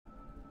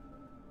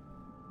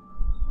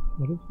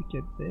What did we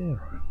get there?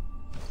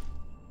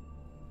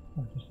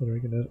 Oh, just a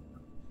regular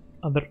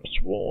other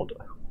sword.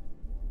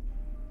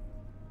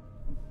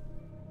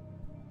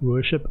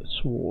 Worship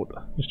sword.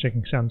 Just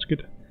checking, sounds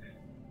good.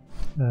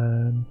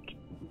 And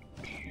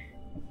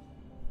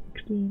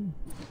 16.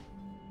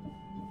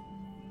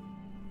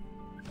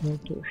 No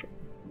torsion.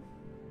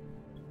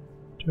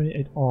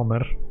 28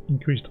 armor.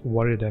 Increased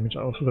warrior damage.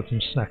 I also got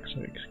some snacks,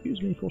 so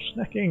excuse me for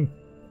snacking.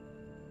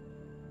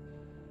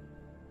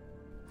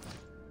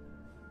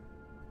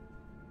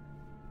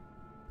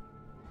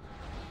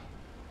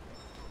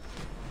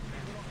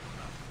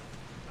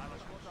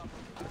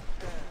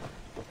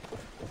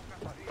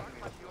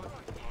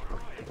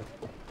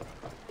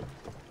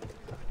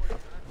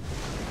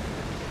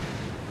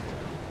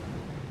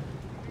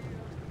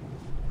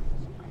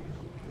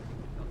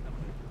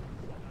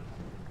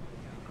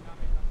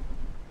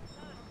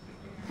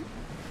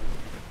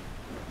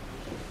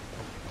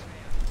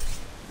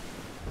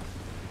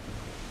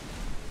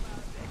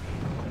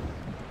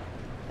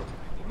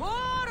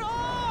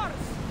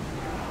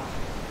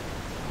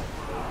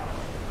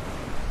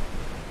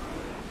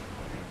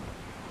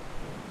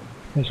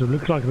 Okay, so it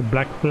looks like the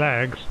black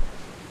flags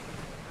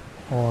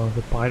are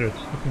the pirates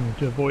that we need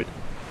to avoid.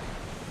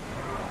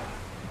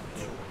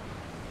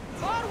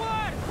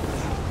 Forward!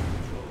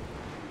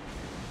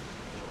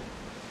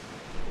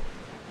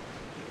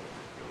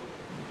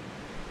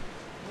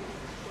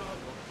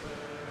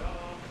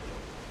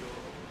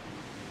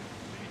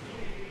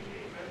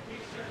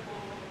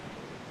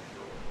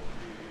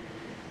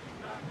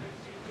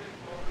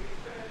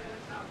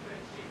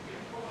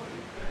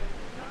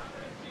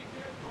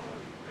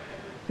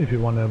 If you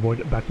want to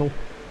avoid a battle.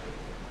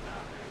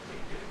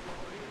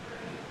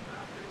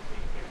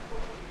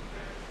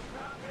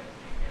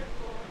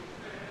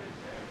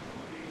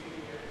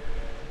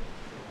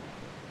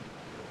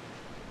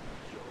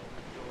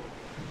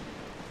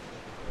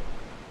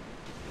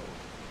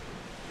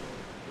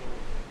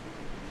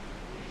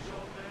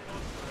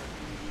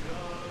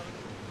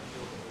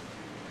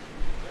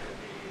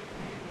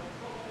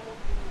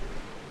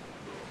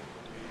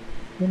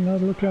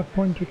 Another lookout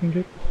point we can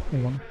get.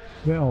 Hold on.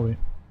 Where are we?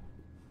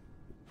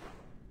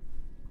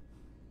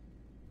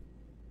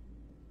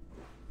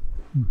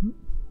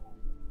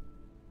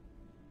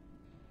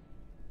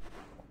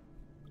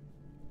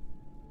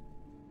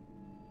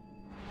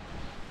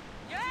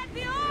 Get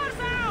the oars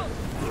out!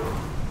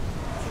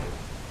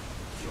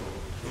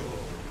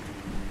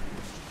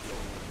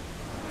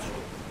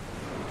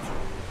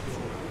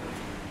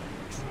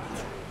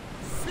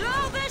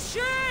 Slow the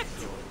ship!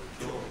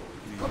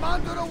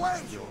 Commander,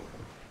 away!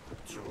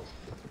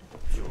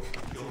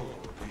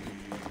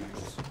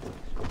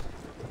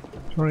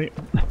 Sorry.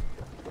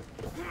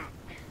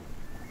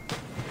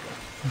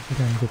 Let's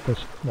again get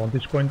this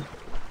vantage point.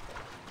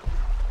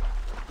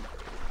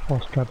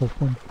 Fast travel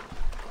point.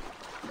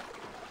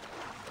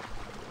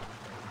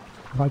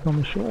 Right on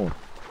the shore.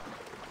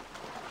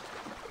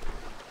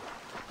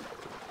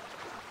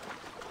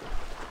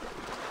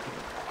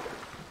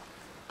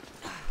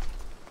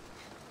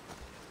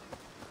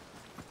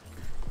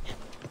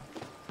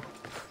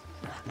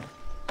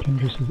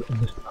 Kendris is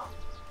on this.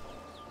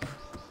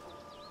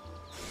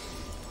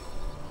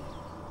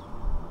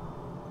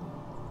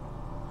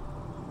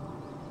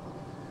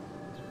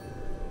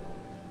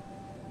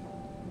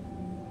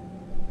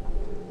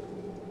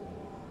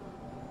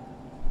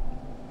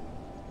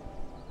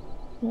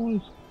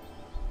 Nice.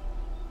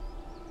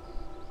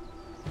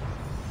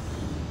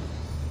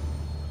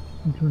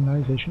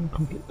 Synchronization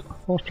complete.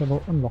 Fast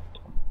travel unlocked.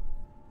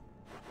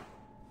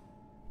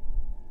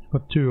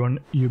 Got 2 on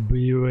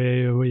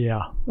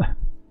Ubia.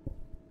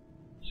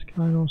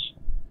 Skyros.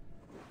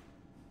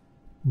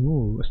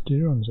 Ooh,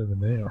 Asterions over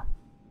there.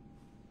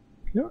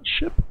 Yeah,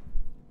 ship.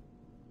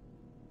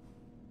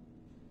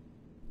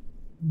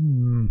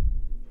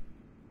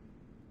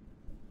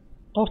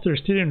 After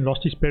Asterion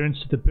lost his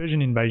parents to the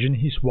Persian invasion,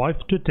 his wife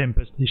to a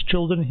tempest, his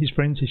children, his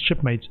friends, his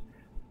shipmates,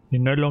 he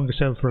no longer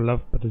sailed for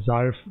love but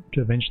desire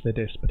to avenge their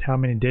deaths. But how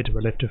many dead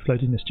were left to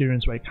float in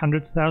Asterions' wake?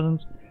 Hundreds,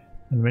 thousands?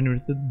 And when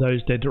would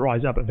those dead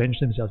rise up, avenge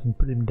themselves, and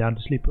put him down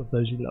to sleep with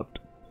those he loved?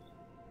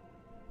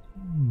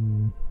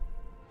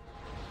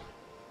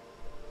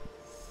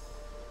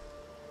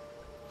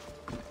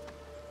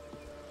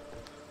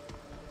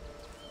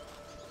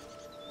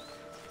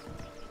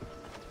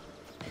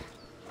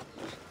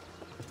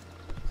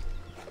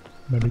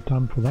 Maybe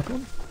time for that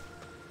one.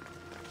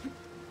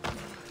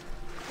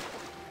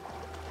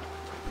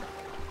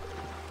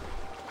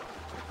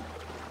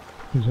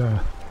 He's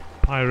a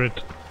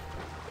pirate.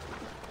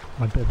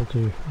 Might be able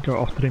to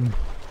go after him.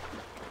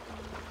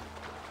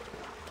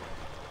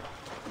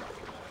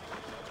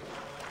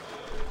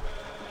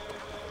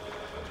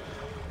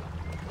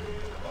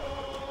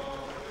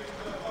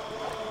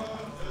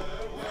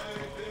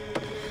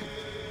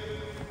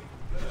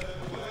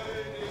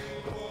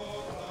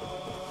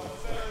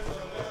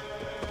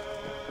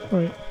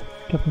 Alright,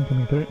 Captain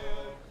coming through.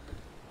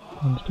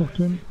 Let's talk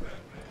to him.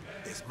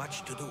 There's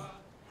much to do,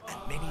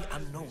 and many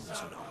unknowns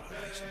on our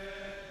horizon.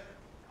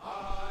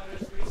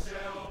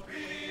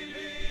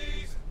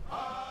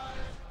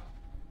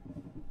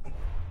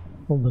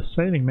 All the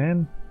sailing,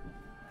 man.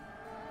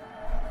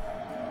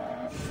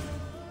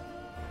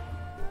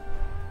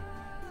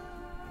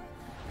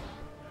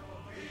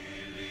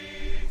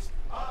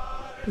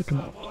 Take him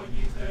out.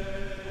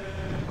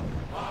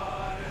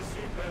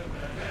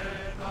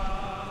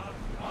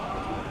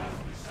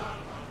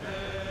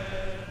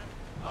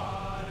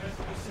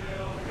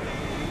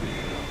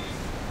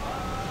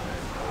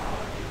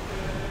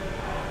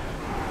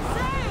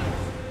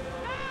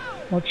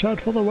 Watch out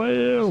for the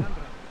whale!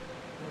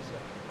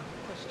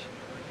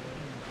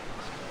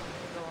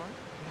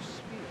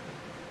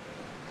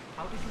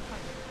 How did you find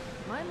it?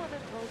 My mother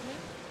told me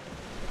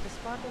that the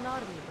Spartan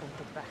army brought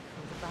it back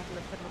from the Battle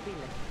of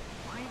Thermopylae.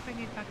 Why bring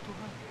it back to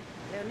her?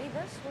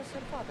 Leonidas was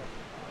her father.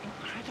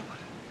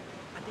 Incredible.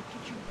 And it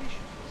gives you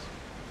visions.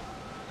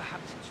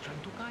 Perhaps it's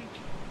trying to guide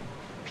you.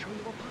 Show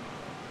you a path.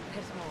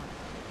 There's more.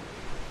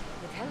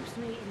 It helps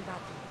me in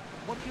battle.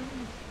 What do you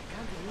mean? I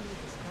can't really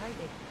describe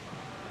it.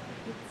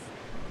 It's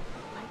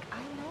like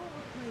I know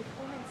what my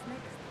opponent's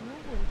next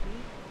move will be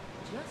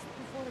just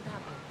before it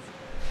happens.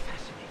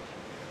 Fascinating.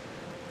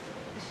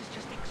 This is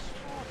just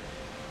extraordinary.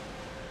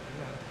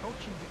 We are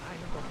approaching the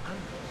island of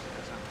Andros,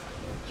 Cassandra.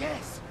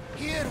 Yes,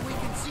 here we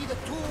can see the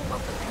tomb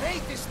of the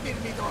greatest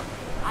Myrmidon,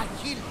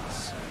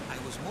 Achilles. I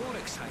was more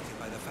excited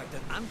by the fact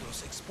that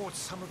Andros exports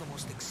some of the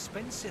most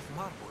expensive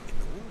marble in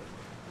the world.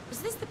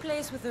 Is this the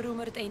place with the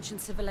rumored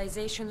ancient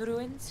civilization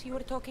ruins you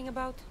were talking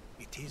about?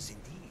 It is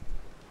indeed.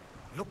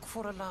 Look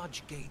for a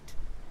large gate.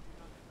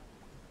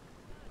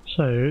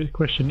 So, the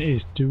question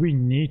is, do we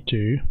need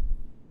to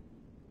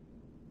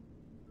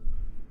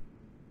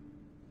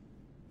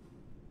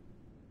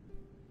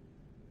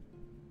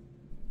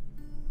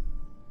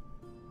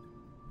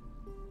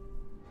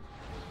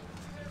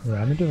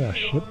ram into our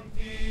ship?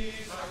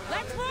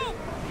 Let's move!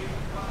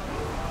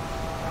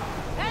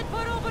 Head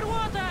for over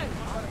water!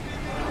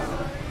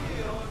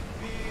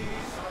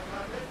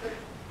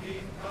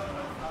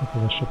 Look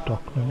at the ship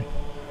dock, maybe.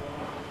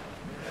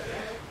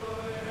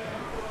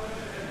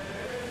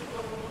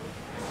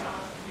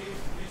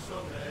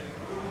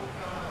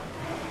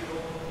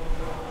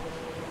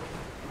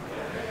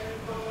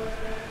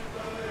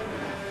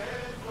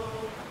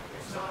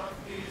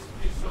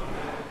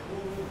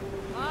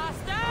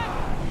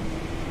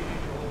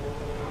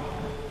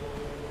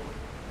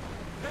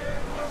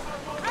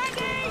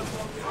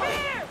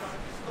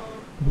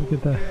 Look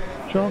at that.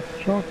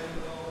 Shock.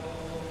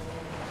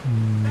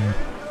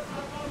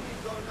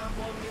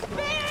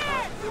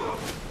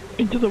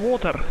 Into the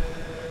water!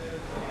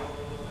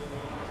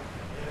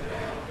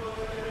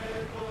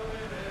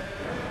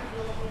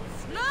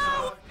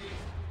 Slow!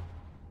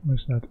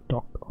 Where's that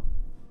dock?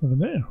 Over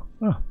there.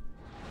 Ah.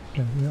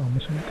 Okay, we are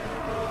missing it.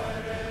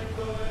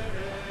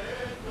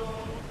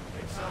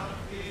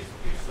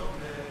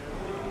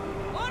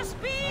 More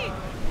speed!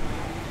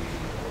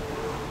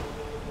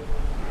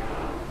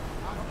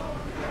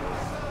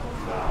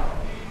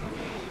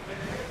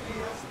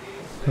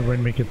 So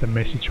when we get the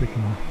message we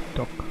can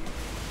dock.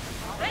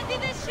 Ready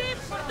the ship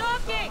for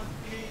docking!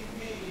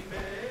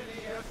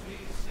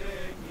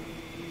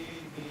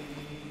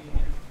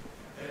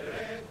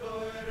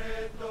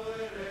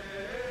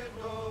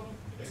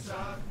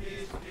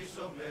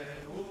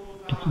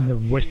 It's in the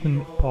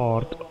western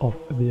part of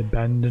the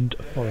abandoned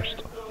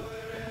forest.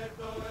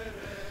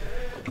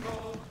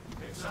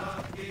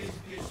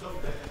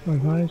 Hi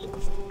guys.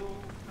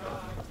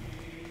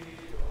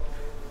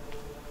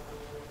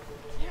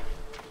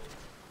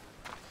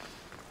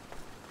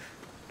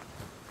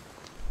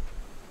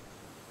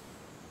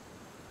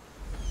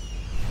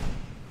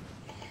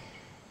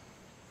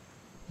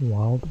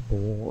 Wild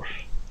boars.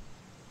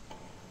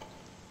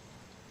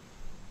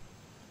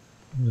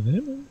 Over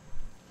there, man.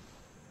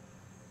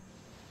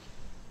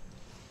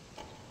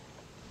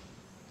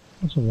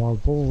 That's a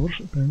wild boar,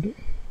 apparently.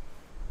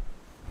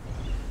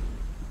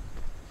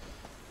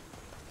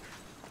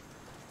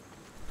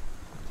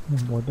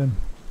 On board them.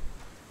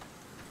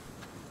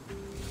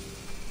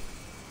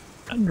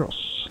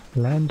 Andros,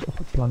 land of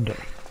plunder.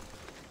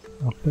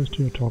 Now close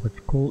to your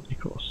target, call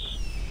Ikos.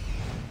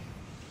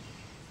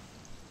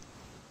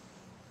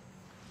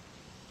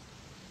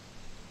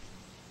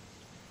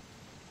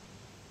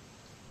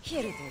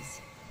 Here it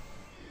is.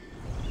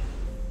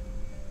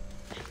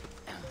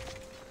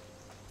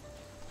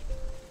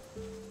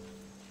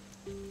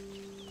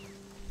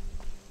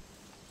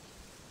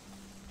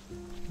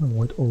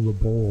 Avoid all the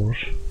boars.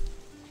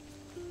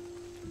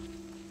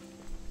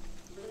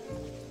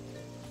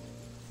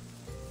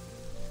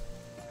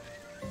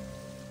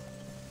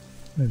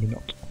 Maybe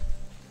not.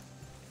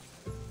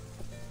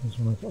 There's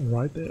one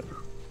right there.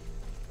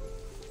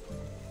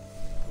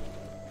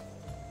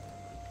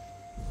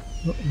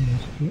 Oh,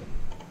 missed it.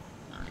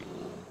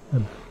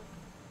 A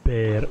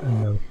bear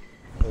and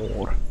a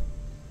boar.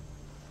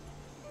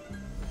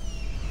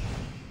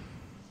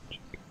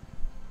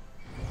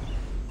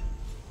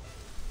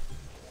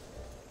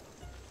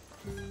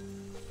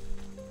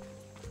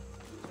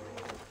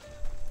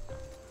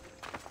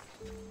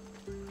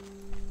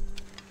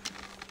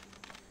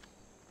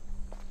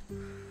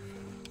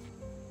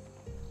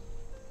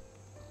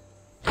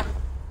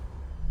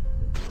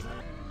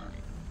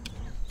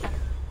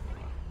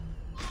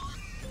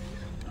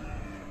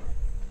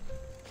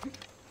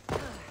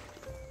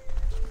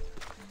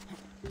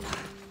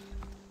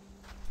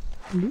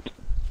 Loot.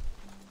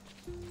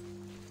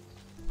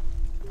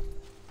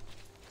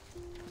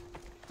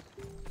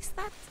 Is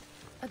that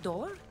a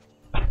door?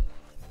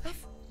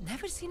 I've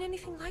never seen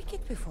anything like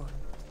it before.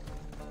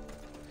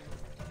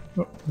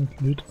 Oh,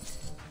 let's loot.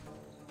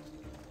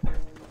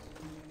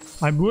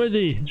 I'm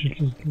worthy!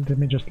 Let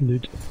me just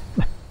loot.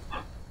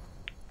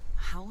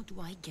 How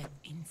do I get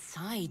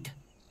inside?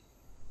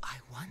 I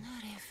wonder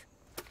if...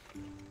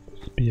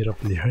 Spear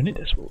of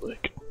Leonidas will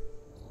work.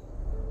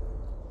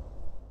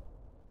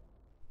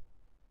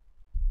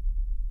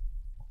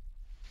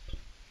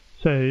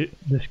 So,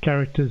 this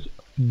character's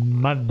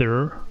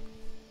mother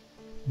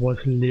was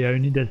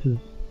Leonidas'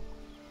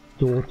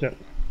 daughter.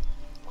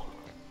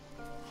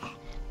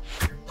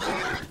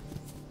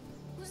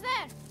 Who's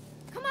there?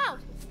 Come out!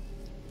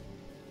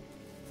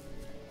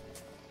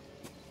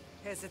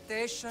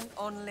 Hesitation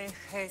only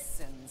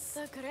hastens.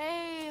 The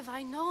grave,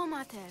 I know,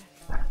 Mater.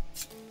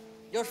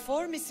 Your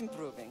form is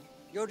improving.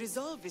 Your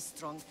resolve is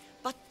strong,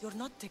 but you're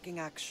not taking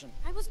action.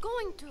 I was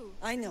going to.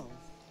 I know,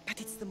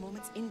 but it's the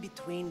moments in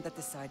between that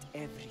decide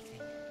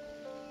everything.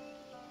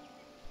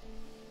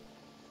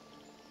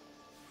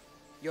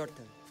 Your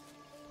turn.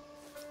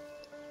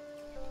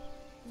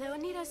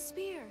 Leonidas'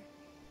 spear.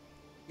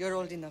 You're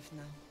old enough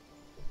now.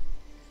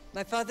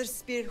 My father's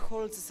spear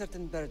holds a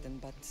certain burden,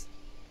 but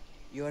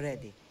you're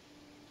ready.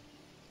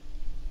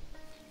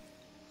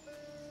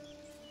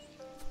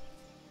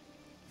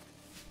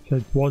 So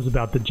it was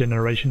about the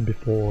generation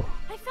before.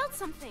 I felt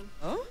something.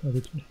 Oh?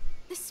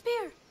 The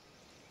spear.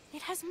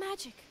 It has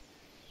magic.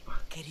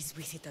 Carries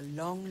with it a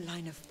long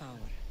line of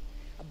power.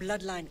 A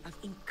bloodline of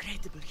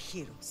incredible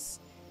heroes.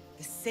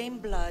 The same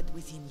blood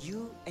within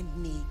you and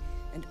me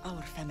and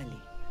our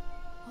family.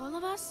 All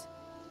of us?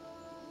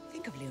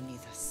 Think of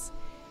Leonidas.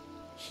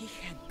 He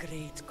had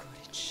great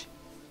courage.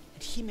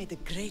 And he made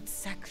a great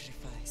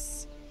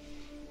sacrifice.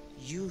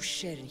 You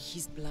share in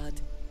his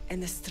blood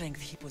and the strength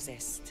he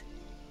possessed.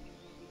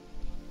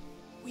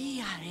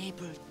 We are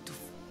able to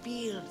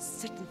feel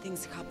certain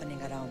things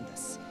happening around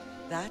us.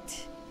 That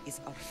is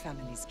our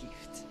family's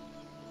gift.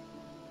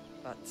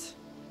 But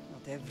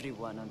not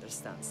everyone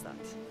understands that.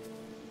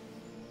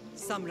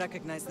 Some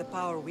recognize the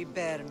power we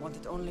bear and want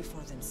it only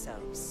for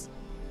themselves.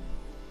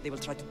 They will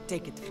try to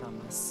take it from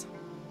us.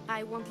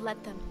 I won't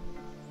let them.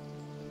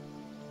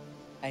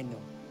 I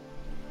know.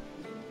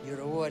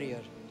 You're a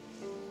warrior.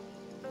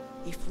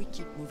 If we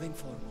keep moving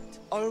forward,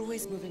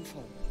 always moving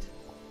forward,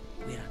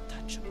 we're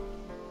untouchable.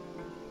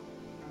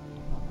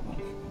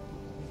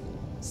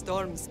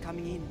 Storm's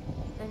coming in.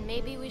 Then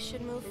maybe we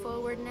should move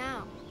forward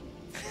now.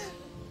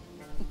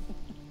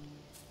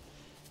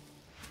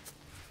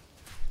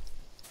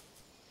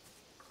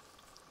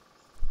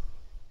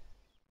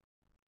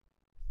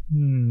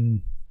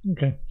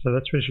 Okay, so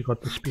that's where she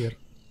got the spear.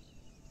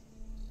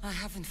 I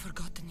haven't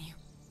forgotten you.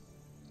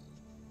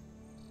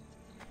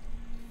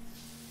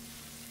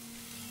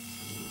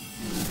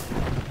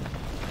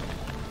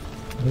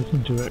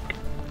 Listen to it.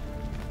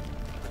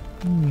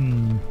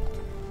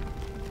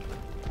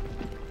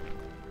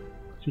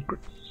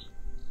 Secrets.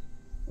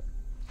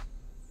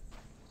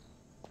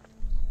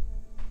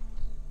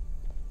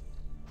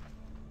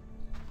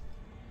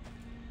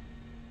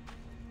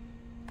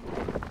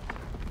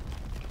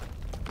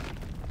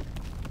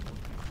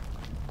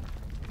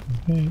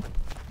 Okay.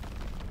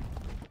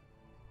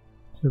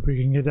 So if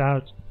we can get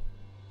out.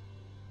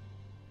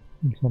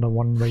 It's not a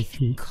one-way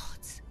key.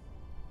 Gods,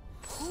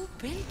 who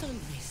built all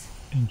this?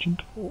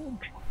 Ancient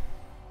forge.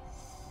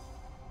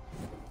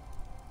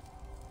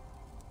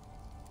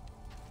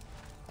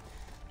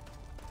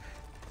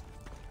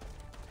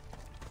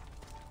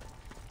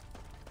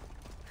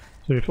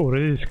 So we've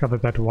already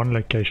discovered that one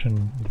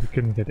location that we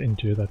couldn't get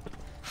into, that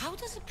How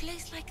does a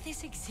place like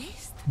this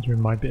exist? we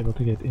might be able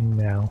to get in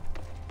now.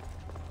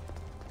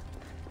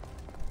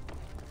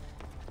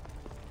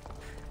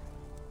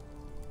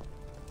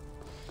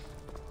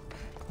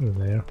 Over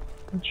there.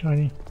 That's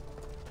shiny.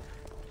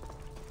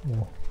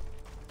 Oh.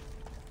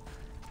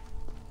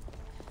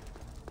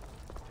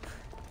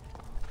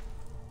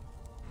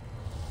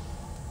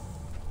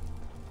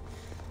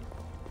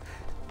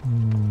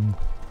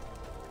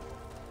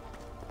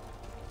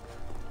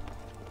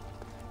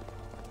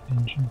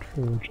 Ancient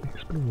Forge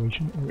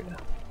exploration area.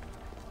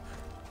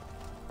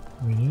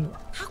 Oh yeah.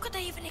 How could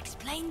I even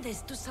explain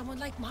this to someone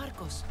like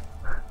Marcos?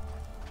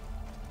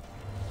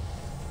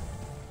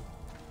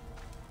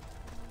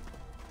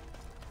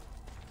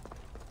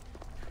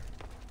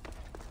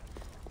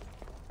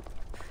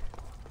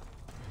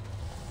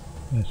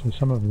 Yeah, so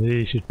some of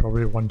these you'd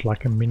probably want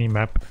like a mini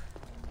map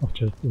of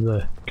just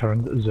the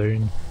current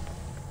zone.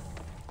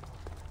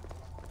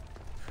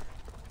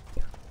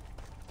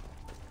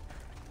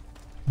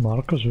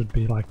 Marcos would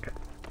be like,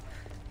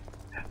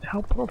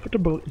 how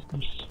profitable is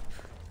this?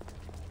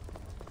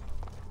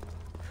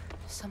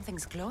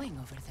 Something's glowing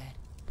over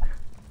there.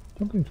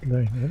 Something's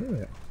glowing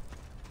everywhere.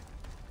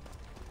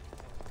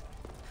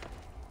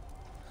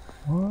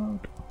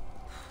 What?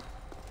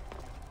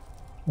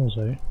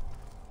 Also,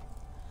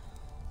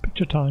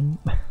 picture time.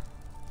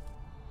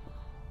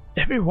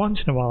 Every once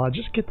in a while I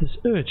just get this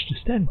urge to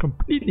stand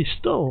completely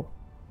still,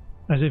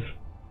 as if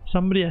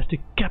somebody has to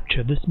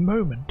capture this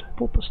moment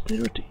for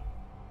posterity.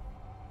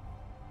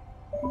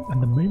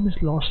 And the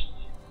moment lost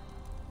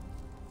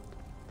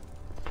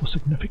for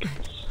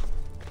significance.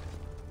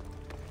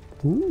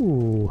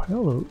 Ooh,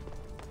 hello.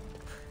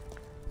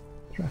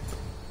 Track.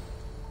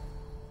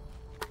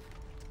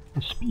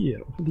 The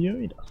spear of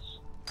Leonidas.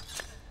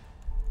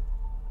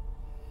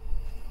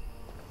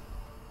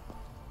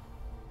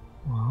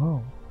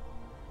 Wow.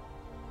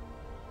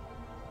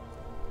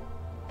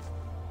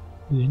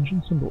 The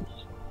ancient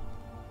symbols.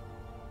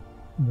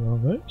 There are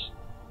those.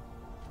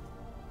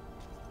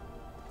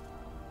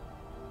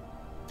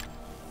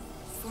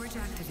 Forge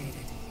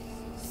activated.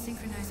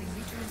 Synchronizing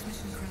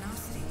retransmission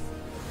chronicity.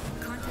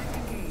 Contact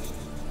engaged.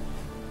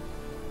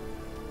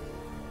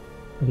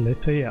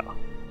 Alethea.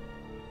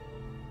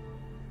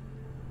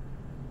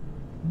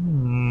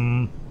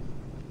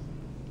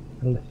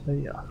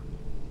 Alethea.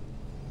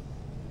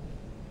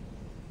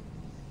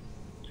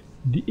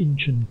 The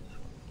ancient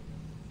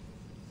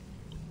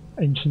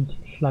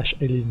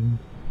 / alien.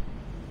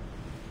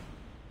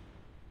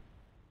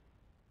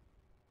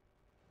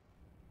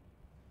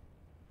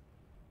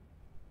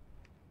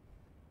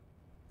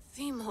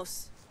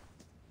 Themos.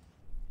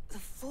 The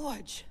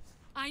Forge.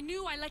 I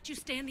knew I let you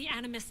stay in the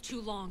Animus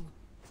too long.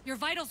 Your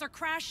vitals are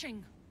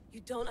crashing.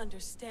 You don't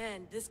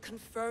understand. This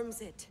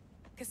confirms it.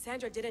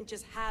 Cassandra didn't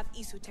just have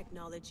Isu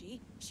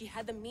technology. She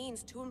had the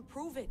means to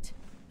improve it.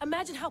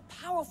 Imagine how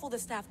powerful the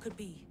staff could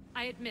be.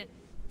 I admit,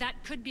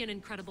 that could be an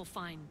incredible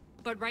find.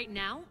 But right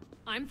now,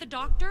 I'm the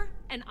doctor,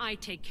 and I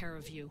take care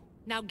of you.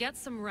 Now get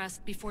some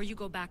rest before you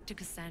go back to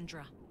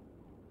Cassandra.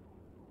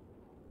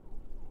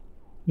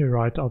 You're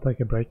right, I'll take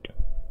a break.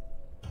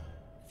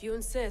 If you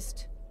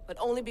insist, but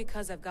only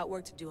because I've got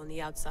work to do on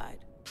the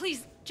outside.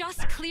 Please,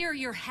 just clear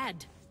your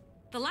head.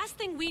 The last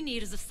thing we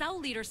need is a cell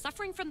leader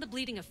suffering from the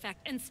bleeding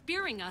effect and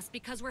spearing us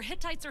because we're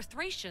Hittites or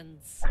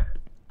Thracians.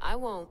 I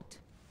won't.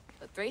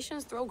 But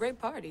Thracians throw great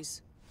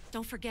parties.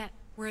 Don't forget,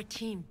 we're a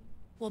team.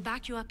 We'll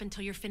back you up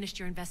until you're finished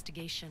your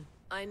investigation.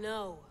 I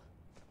know.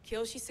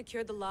 Kyoshi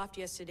secured the loft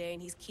yesterday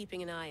and he's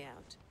keeping an eye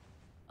out.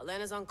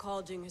 Elena's on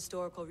call doing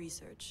historical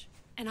research.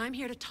 And I'm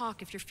here to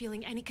talk if you're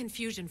feeling any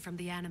confusion from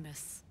the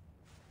Animus.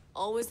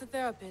 Always the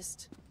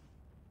therapist.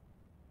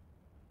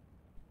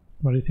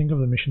 What do you think of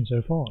the mission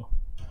so far?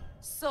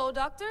 So,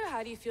 Doctor,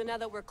 how do you feel now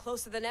that we're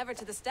closer than ever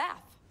to the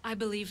staff? I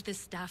believe this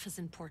staff is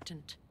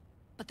important.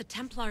 But the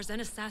Templars and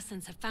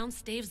Assassins have found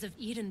staves of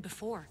Eden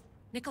before.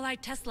 Nikolai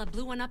Tesla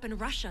blew one up in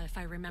Russia, if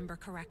I remember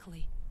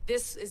correctly.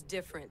 This is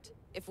different.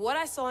 If what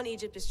I saw in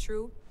Egypt is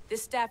true,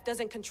 this staff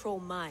doesn't control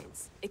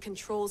minds. It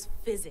controls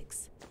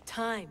physics,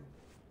 time.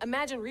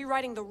 Imagine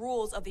rewriting the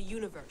rules of the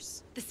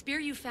universe. The spear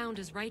you found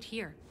is right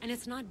here, and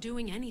it's not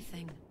doing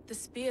anything. The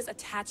spear's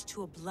attached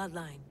to a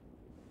bloodline.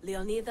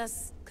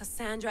 Leonidas,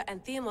 Cassandra,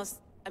 and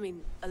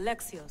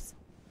Alexios.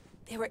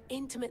 They were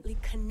intimately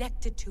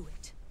connected to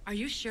it. Are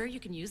you sure you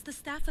can use the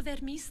Staff of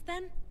Hermes,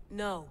 then?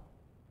 No.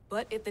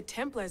 But if the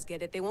Templars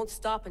get it, they won't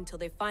stop until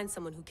they find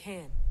someone who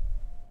can.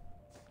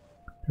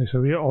 Okay,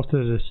 so we are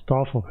after the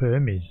Staff of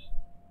Hermes.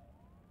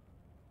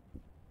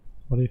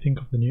 What do you think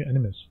of the new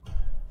Animus?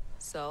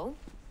 So,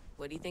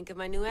 what do you think of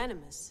my new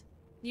Animus?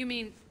 You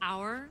mean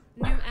our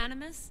new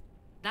Animus?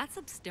 That's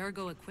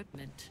Abstergo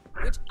equipment.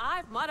 Which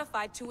I've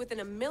modified to within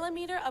a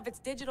millimeter of its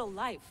digital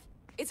life.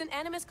 It's an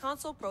Animus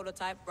console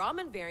prototype,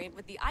 Raman variant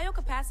with the I/O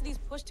capacities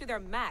pushed to their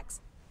max.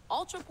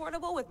 Ultra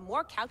portable with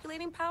more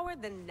calculating power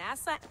than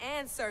NASA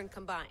and CERN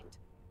combined.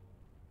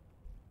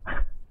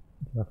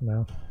 Enough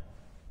now.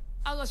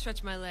 I'll go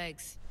stretch my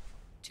legs.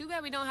 Too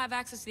bad we don't have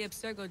access to the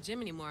Abstergo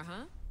gym anymore,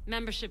 huh?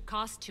 Membership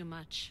costs too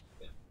much.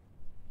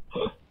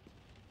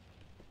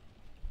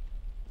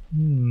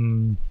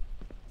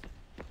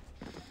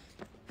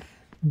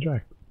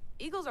 Jack.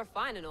 Eagles are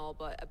fine and all,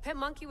 but a pet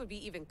monkey would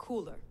be even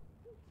cooler.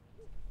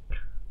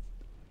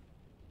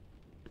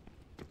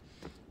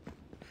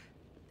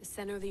 The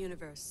center of the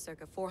universe,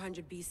 circa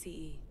 400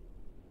 BCE.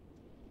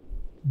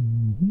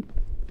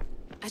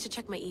 I should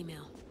check my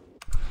email.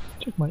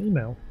 Check my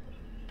email.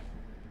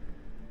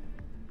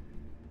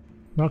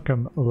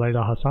 Welcome,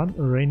 Leila Hassan.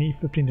 Rainy,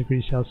 15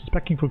 degrees Celsius.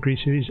 Packing for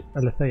Greece. Who is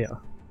Alethea?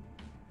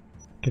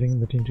 Getting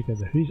the team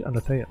together. Who is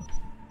Alethea?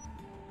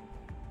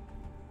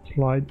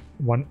 Slide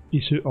 1,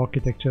 Isu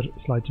architecture.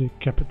 Slide 2,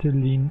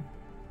 Capitoline,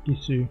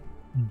 Isu,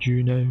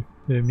 Juno,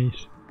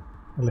 Hermes,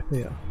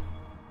 Alethea.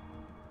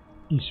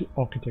 Isu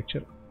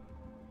architecture.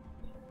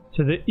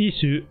 So the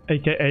Isu,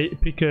 aka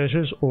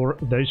precursors, or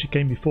those who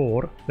came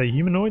before, they're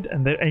humanoid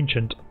and they're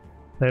ancient.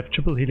 They have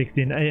triple helix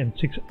DNA and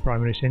 6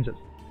 primary senses.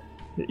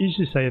 The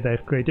Isu say they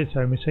have created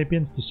Homo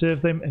sapiens to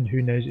serve them, and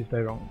who knows if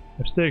they're wrong.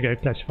 Abstergo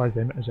classifies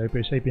them as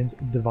Homo sapiens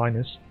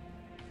divinus,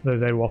 though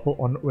they waffle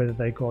on whether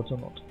they're gods or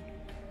not.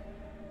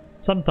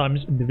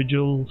 Sometimes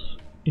individual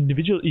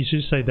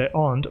Isus say they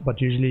aren't,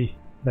 but usually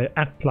they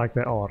act like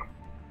they are.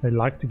 They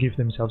like to give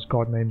themselves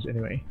god names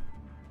anyway.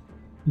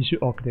 Isu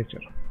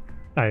architecture.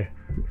 Oh,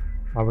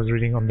 I was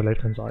reading on the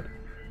left hand side.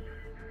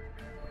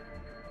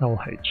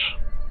 LH.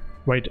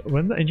 Wait,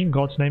 weren't the ancient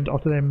gods named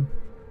after them?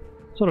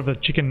 Sort of a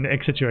chicken and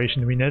egg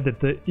situation. We know that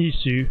the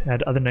Isu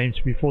had other names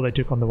before they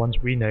took on the ones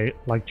we know,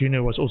 like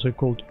Juno was also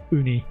called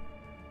Uni.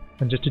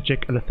 And just to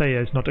check,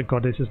 Aletheia is not a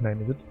goddess's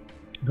name, is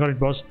it? Got it,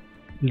 boss.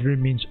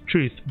 Literally means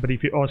truth, but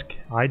if you ask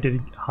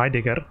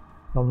Heidegger,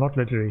 well, not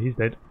literally, he's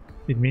dead,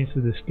 it means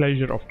the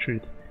disclosure of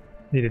truth.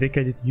 They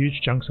dedicated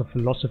huge chunks of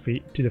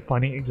philosophy to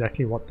defining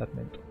exactly what that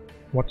meant.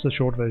 What's the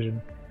short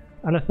version?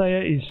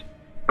 Aletheia is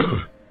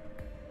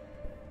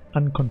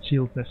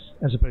unconcealedness,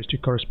 as opposed to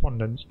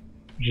correspondence,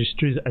 which is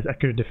truth as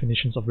accurate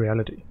definitions of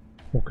reality,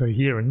 or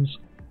coherence,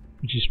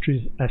 which is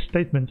truth as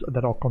statements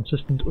that are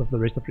consistent with the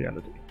rest of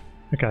reality.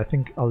 Okay, I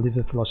think I'll leave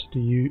the philosophy to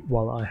you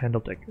while I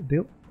handle tech.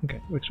 Deal?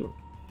 Okay, works well.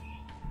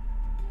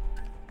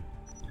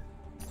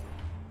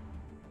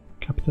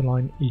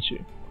 Capitoline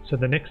Isu. So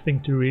the next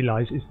thing to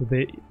realize is that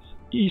there is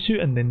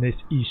Isu and then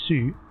there's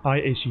Isu,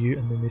 ISU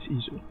and then there's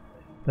Isu.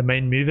 The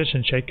main movers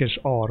and shakers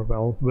are,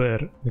 well, were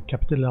the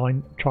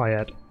Capitoline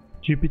Triad,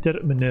 Jupiter,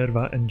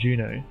 Minerva and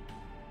Juno.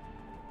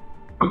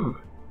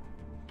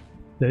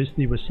 Those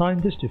three were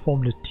scientists who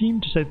formed a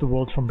team to save the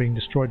world from being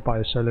destroyed by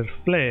a solar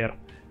flare.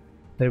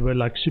 They were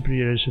like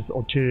superheroes with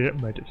ulterior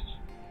motives.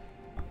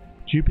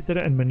 Jupiter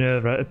and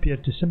Minerva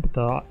appeared to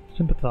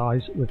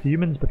sympathize with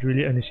humans, but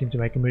really only seemed to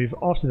make a move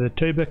after the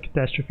Toba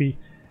catastrophe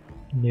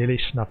nearly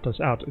snuffed us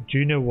out.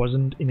 Juno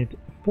wasn't in it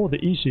for the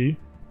Isu,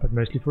 but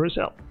mostly for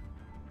herself.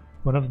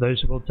 One of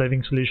those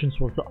world-saving solutions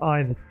was the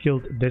eye that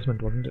killed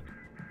Desmond, wasn't it?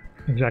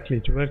 Exactly,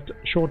 it worked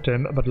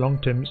short-term, but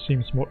long-term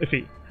seems more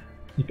iffy.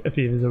 If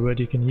iffy is a word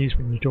you can use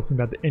when you're talking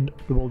about the end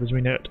of the world as we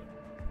know it.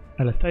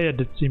 Aletheia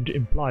did seem to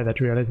imply that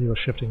reality was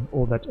shifting,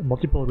 or that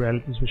multiple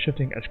realities were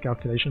shifting as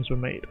calculations were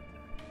made.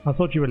 I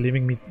thought you were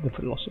leaving me the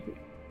philosophy.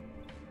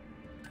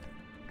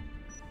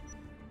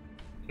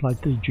 Slide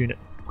 3, Juno.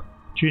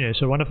 Juno,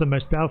 so one of the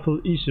most powerful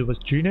Isu was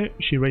Juno.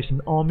 She raised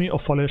an army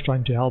of followers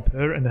trying to help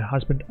her and her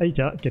husband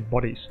Eta get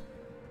bodies.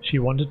 She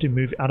wanted to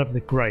move out of the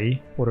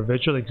grey, or a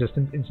virtual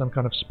existence, in some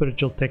kind of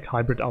spiritual tech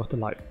hybrid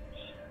afterlife.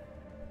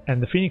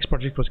 And the Phoenix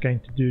Project was going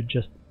to do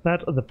just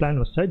that. The plan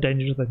was so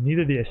dangerous that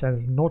neither the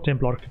Assassin nor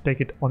Templar could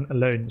take it on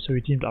alone, so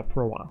we teamed up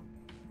for a while.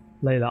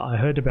 Layla, I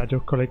heard about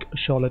your colleague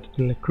Charlotte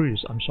de la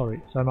Cruz. I'm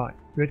sorry, so am I.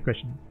 Great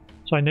question.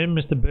 So I know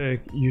Mr.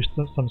 Berg used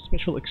some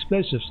special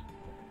explosives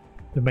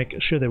to make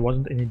sure there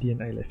wasn't any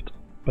DNA left.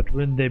 But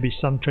wouldn't there be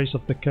some trace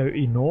of the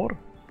Koh-i-Noor?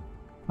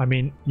 I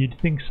mean, you'd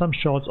think some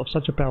shards of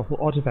such a powerful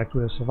artifact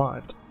would have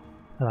survived.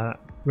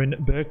 When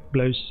Berg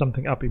blows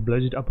something up, he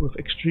blows it up with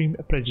extreme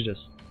prejudice.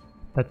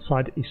 That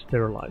side is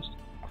sterilized.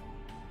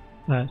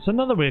 So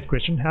another weird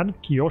question, how did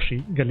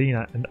Kiyoshi,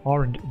 Galena and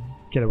Arend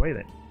get away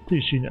then? Too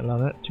soon,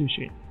 Alana, too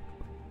soon.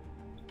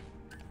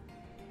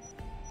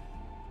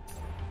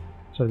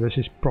 So this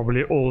is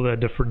probably all the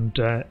different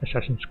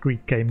Assassin's Creed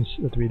games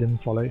that we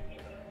didn't follow.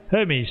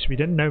 Hermes, we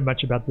didn't know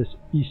much about this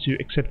Isu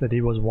except that he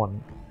was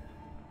one.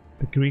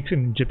 The Greeks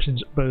and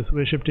Egyptians both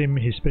worshipped him.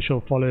 His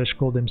special followers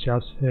called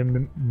themselves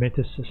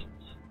Hermeticists.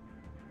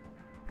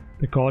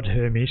 The god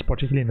Hermes,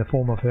 particularly in the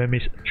form of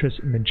Hermes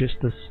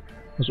Trismegistus,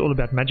 was all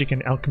about magic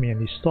and alchemy,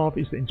 and his staff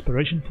is the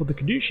inspiration for the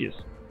Caduceus.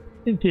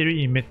 In theory,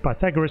 he met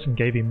Pythagoras and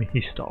gave him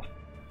his staff.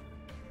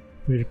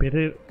 We're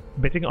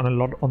betting on a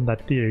lot on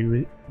that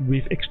theory.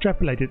 We've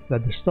extrapolated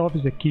that the staff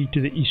is the key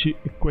to the Isu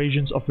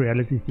equations of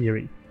reality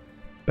theory.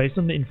 Based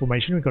on the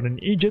information we got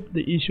in Egypt,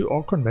 the Isu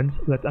are convinced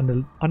that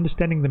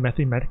understanding the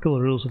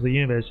mathematical rules of the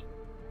universe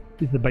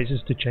is the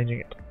basis to changing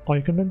it. Are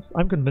you convinced?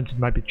 I'm convinced it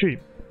might be true,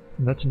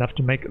 and that's enough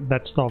to make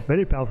that staff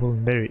very powerful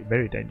and very,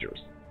 very dangerous.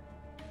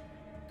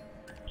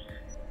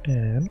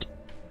 And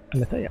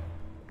Aletheia.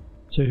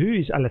 So who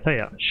is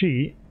Aletheia?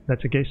 She,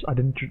 that's a guess, I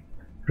didn't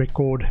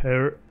record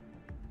her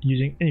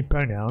using any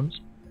pronouns,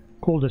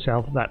 called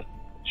herself that.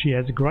 She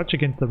has a grudge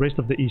against the rest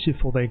of the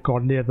Isu for their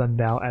godlier than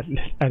thou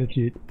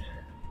attitude.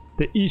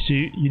 The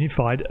Isu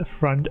unified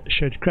front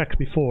showed cracks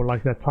before,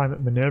 like that time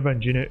Minerva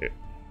and Juno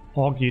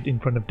argued in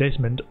front of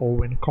Desmond, or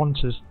when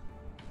Consus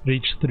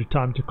reached through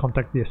time to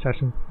contact the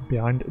assassin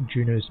behind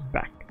Juno's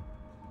back.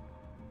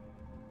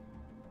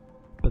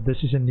 But this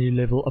is a new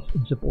level of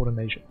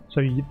insubordination.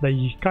 So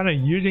they're kind of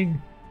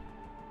using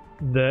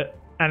the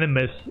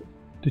animus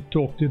to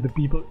talk to the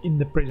people in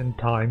the present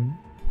time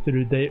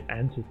through their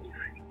ancestors.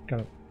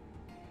 Kind of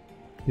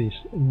these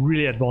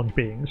really advanced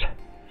beings.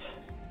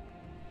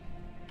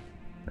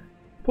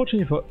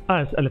 Fortunately for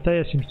us,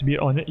 Aletheia seems to be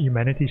on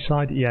humanity's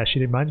side. Yeah, she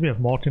reminds me of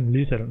Martin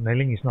Luther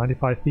nailing his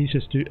 95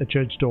 Theses to a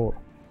church door.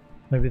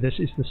 Maybe this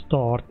is the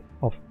start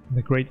of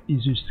the great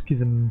Isu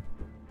schism.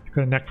 You've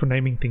got a knack for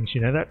naming things,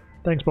 you know that?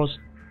 Thanks, boss.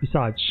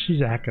 Besides,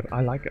 she's a hacker.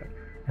 I like her.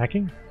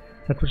 Hacking?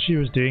 That's what she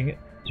was doing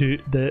to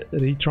the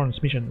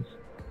retransmissions.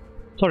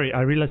 Sorry,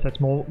 I realize that's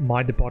more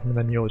my department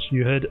than yours.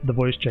 You heard the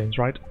voice change,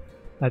 right?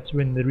 That's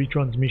when the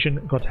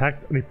retransmission got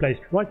hacked,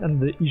 replaced right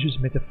under the Isu's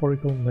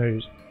metaphorical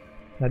nose.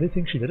 I didn't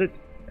think she did it.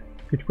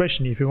 Good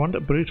question. If you want to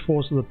brute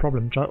force the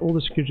problem, try all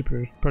the security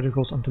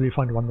protocols until you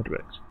find one that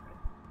works.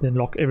 Then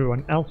lock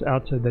everyone else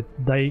out so that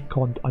they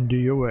can't undo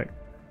your work.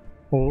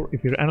 Or,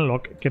 if you're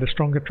analog, get a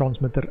stronger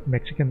transmitter,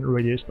 Mexican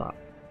radio style.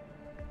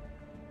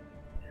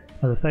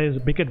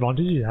 Althea's big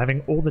advantage is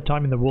having all the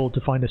time in the world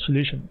to find a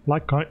solution.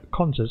 Like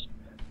Consus,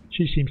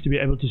 she seems to be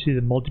able to see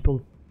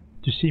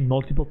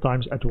multiple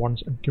times at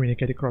once and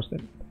communicate across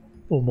them,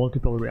 or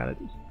multiple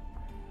realities.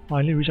 I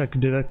only wish I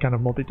could do that kind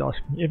of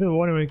multitasking.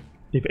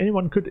 If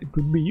anyone could, it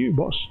would be you,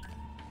 boss.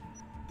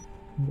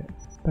 Okay.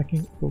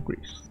 Packing for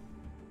Greece.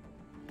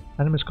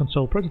 Animus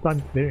console prototype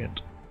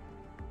variant.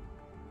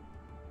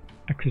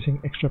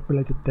 Accessing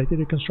extrapolated data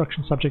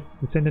reconstruction subject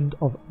descendant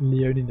of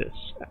Leonidas.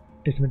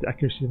 Estimate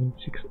accuracy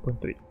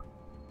 76.3.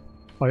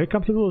 Are you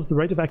comfortable with the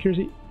rate of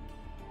accuracy?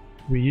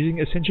 We're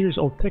using a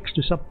centuries-old text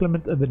to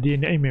supplement the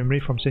DNA memory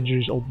from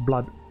centuries-old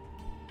blood.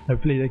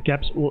 Hopefully the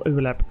gaps will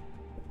overlap.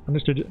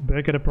 Understood.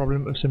 Berg had a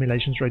problem of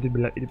simulations rated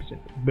below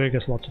 80%. Berg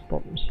has lots of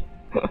problems.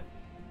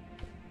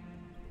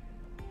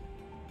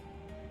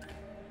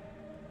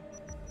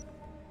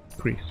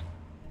 Greece.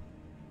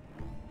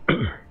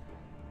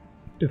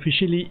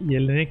 Officially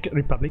Hellenic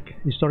Republic,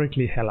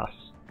 historically Hellas.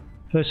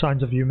 First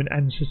signs of human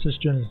ancestors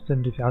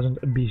 270,000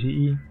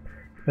 BCE.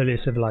 Earlier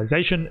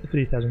civilization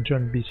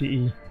 3200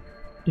 BCE.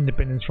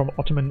 Independence from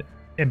Ottoman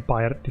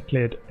Empire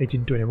declared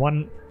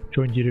 1821.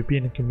 Joined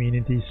European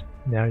communities,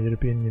 now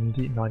European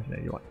Unity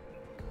 1981.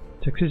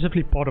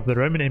 Successively part of the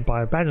Roman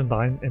Empire,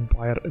 Byzantine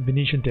Empire,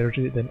 Venetian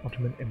territory, then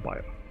Ottoman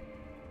Empire.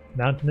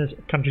 Mountainous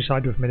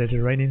countryside with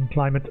Mediterranean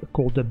climate,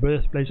 called the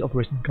birthplace of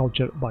Western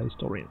culture by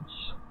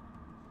historians.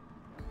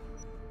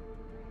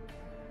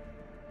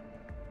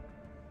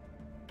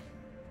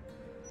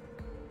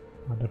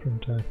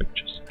 Different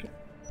pictures. Okay.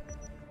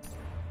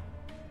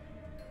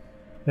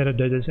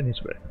 Herodotus and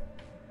his work.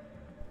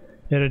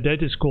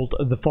 Herodotus, called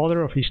the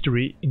father of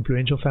history,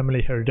 influential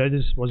family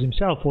Herodotus, was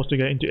himself forced to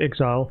go into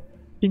exile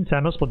in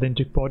Samos, but then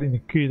took part in a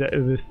coup that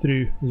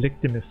overthrew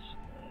Lectinus.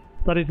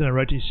 Studied and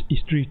wrote his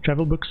history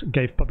travel books,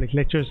 gave public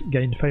lectures,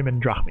 gained fame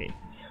and drachmae.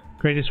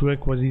 Greatest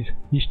work was his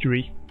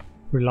history.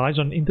 Relies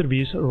on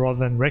interviews rather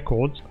than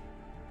records,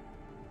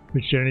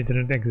 which generally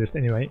didn't exist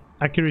anyway.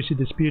 Accuracy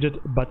disputed,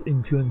 but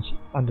influence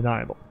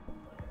undeniable.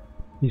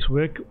 His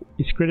work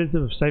is credited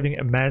with saving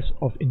a mass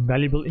of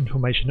invaluable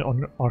information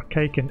on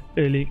archaic and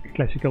early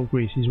classical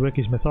Greece. His work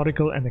is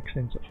methodical and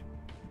extensive.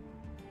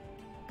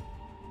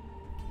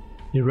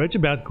 He wrote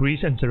about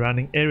Greece and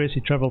surrounding areas.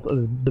 He travelled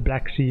the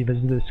Black Sea,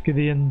 visited the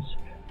Scythians,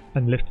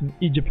 and lived in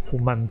Egypt for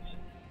months.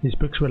 His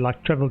books were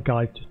like travel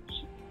guides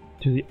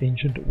to the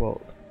ancient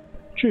world.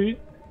 True,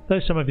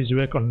 though some of his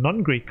work on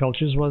non-Greek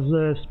cultures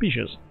was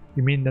specious.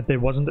 You mean that there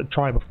wasn't a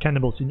tribe of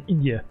cannibals in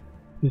India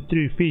who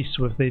threw feasts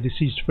with their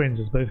deceased friends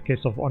as both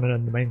guests of honor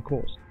and the main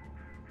course?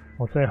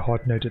 I'll say a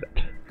hard no to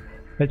that.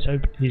 Let's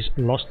hope his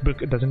lost book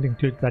doesn't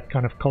include that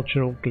kind of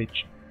cultural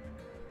glitch.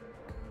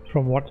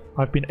 From what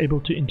I've been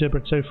able to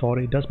interpret so far,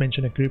 he does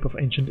mention a group of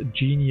ancient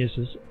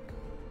geniuses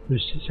who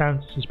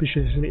sound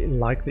suspiciously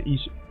like the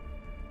Isu.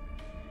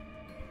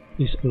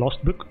 His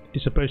lost book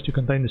is supposed to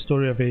contain the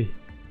story of a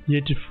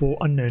heretofore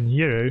unknown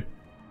hero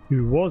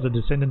who was a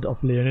descendant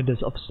of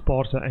Leonidas of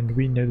Sparta, and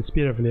we know the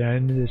spear of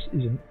Leonidas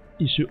is an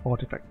Isu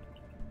artifact.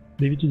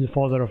 Leave it to the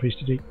father of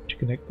history to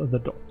connect the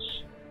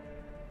dots.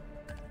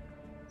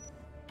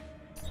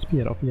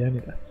 Spear of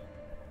Leonidas.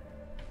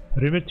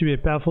 Rumored to be a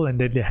powerful and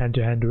deadly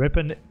hand-to-hand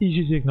weapon,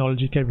 Isu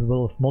technology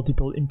capable of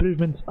multiple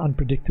improvements,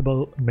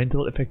 unpredictable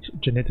mental effects,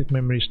 genetic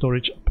memory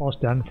storage,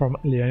 passed down from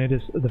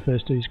Leonidas I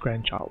to his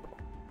grandchild.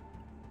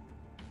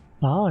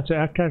 Ah, so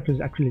our character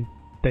is actually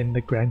then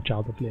the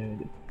grandchild of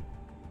Leonidas.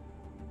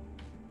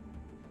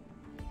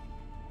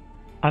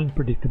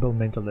 Unpredictable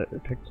mental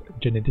effects,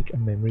 genetic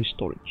and memory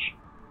storage.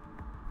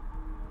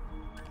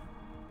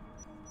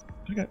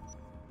 Okay.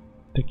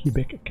 The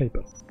Quebec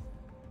Caper.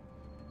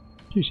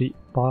 QC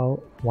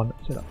file 1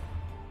 setup.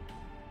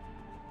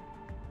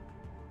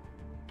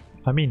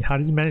 I mean, how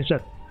did you manage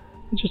that?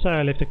 Let's just say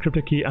I left a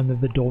crypto key under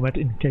the doormat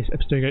in case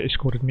Abstergo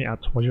escorted me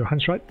out. Was your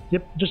hunch right?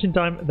 Yep, just in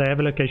time. They have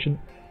a location,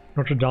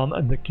 Notre Dame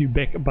and the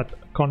Quebec, but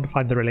can't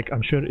find the relic.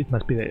 I'm sure it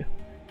must be there.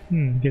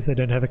 Guess they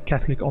don't have a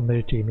Catholic on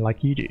their team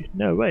like you do.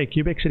 No way,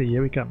 Quebec City,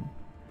 here we come.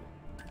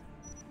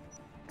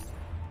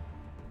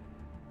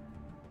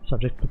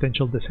 Subject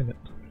potential descendant.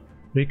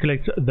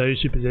 Recollects those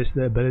who possess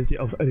the ability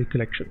of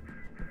recollection.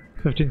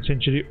 15th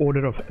century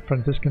order of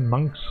Franciscan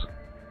monks.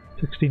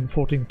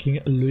 1614 King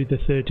Louis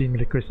XIII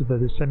requested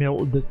that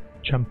Samuel de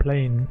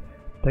Champlain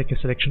take a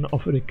selection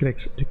of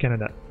recollects to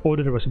Canada.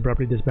 Order was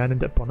abruptly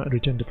disbanded upon a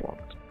return to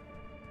France.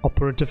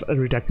 Operative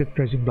redacted,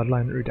 tracing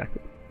bloodline redacted.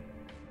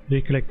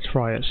 Recollects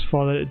friars.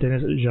 Father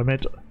Denis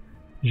Jamet,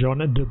 Jean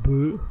de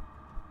Beau,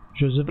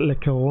 Joseph Le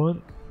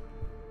Caron,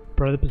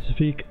 Brother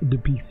Pacifique de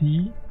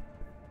Plessis,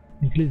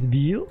 Nicolas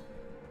Ville,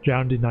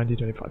 drowned in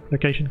 1925.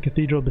 Location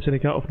Cathedral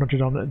Basilica of Notre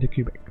Dame de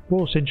Quebec.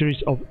 4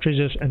 centuries of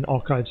treasures and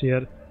archives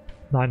here.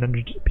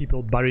 900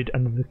 people buried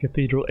under the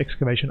cathedral.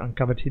 Excavation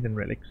uncovered hidden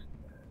relics.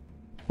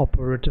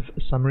 Operative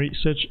summary.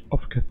 Search of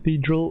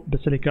Cathedral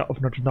Basilica of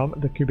Notre Dame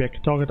de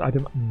Quebec. Target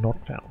item not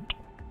found.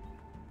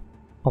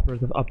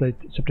 Operative update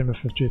September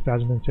 5th,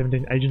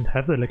 2017. Agents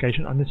have the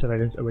location under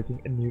surveillance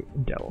awaiting a new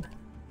intel.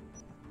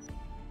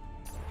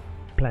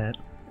 Plan.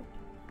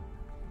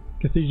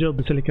 Cathedral,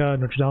 Basilica,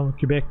 Notre Dame,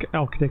 Quebec,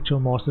 architectural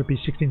masterpiece,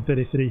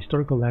 1633,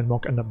 historical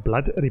landmark, and a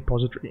blood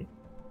repository.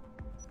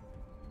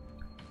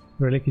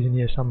 Relic is in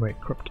here somewhere,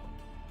 crypt.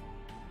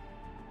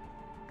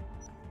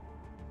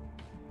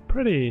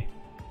 Pretty.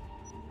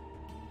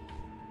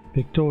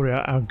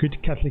 Victoria, our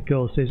good Catholic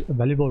girl, says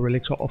valuable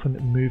relics are often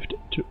moved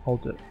to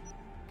altar.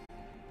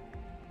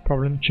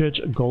 Problem: church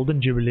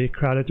golden jubilee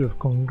crowded with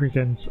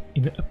congregants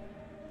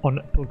on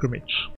pilgrimage.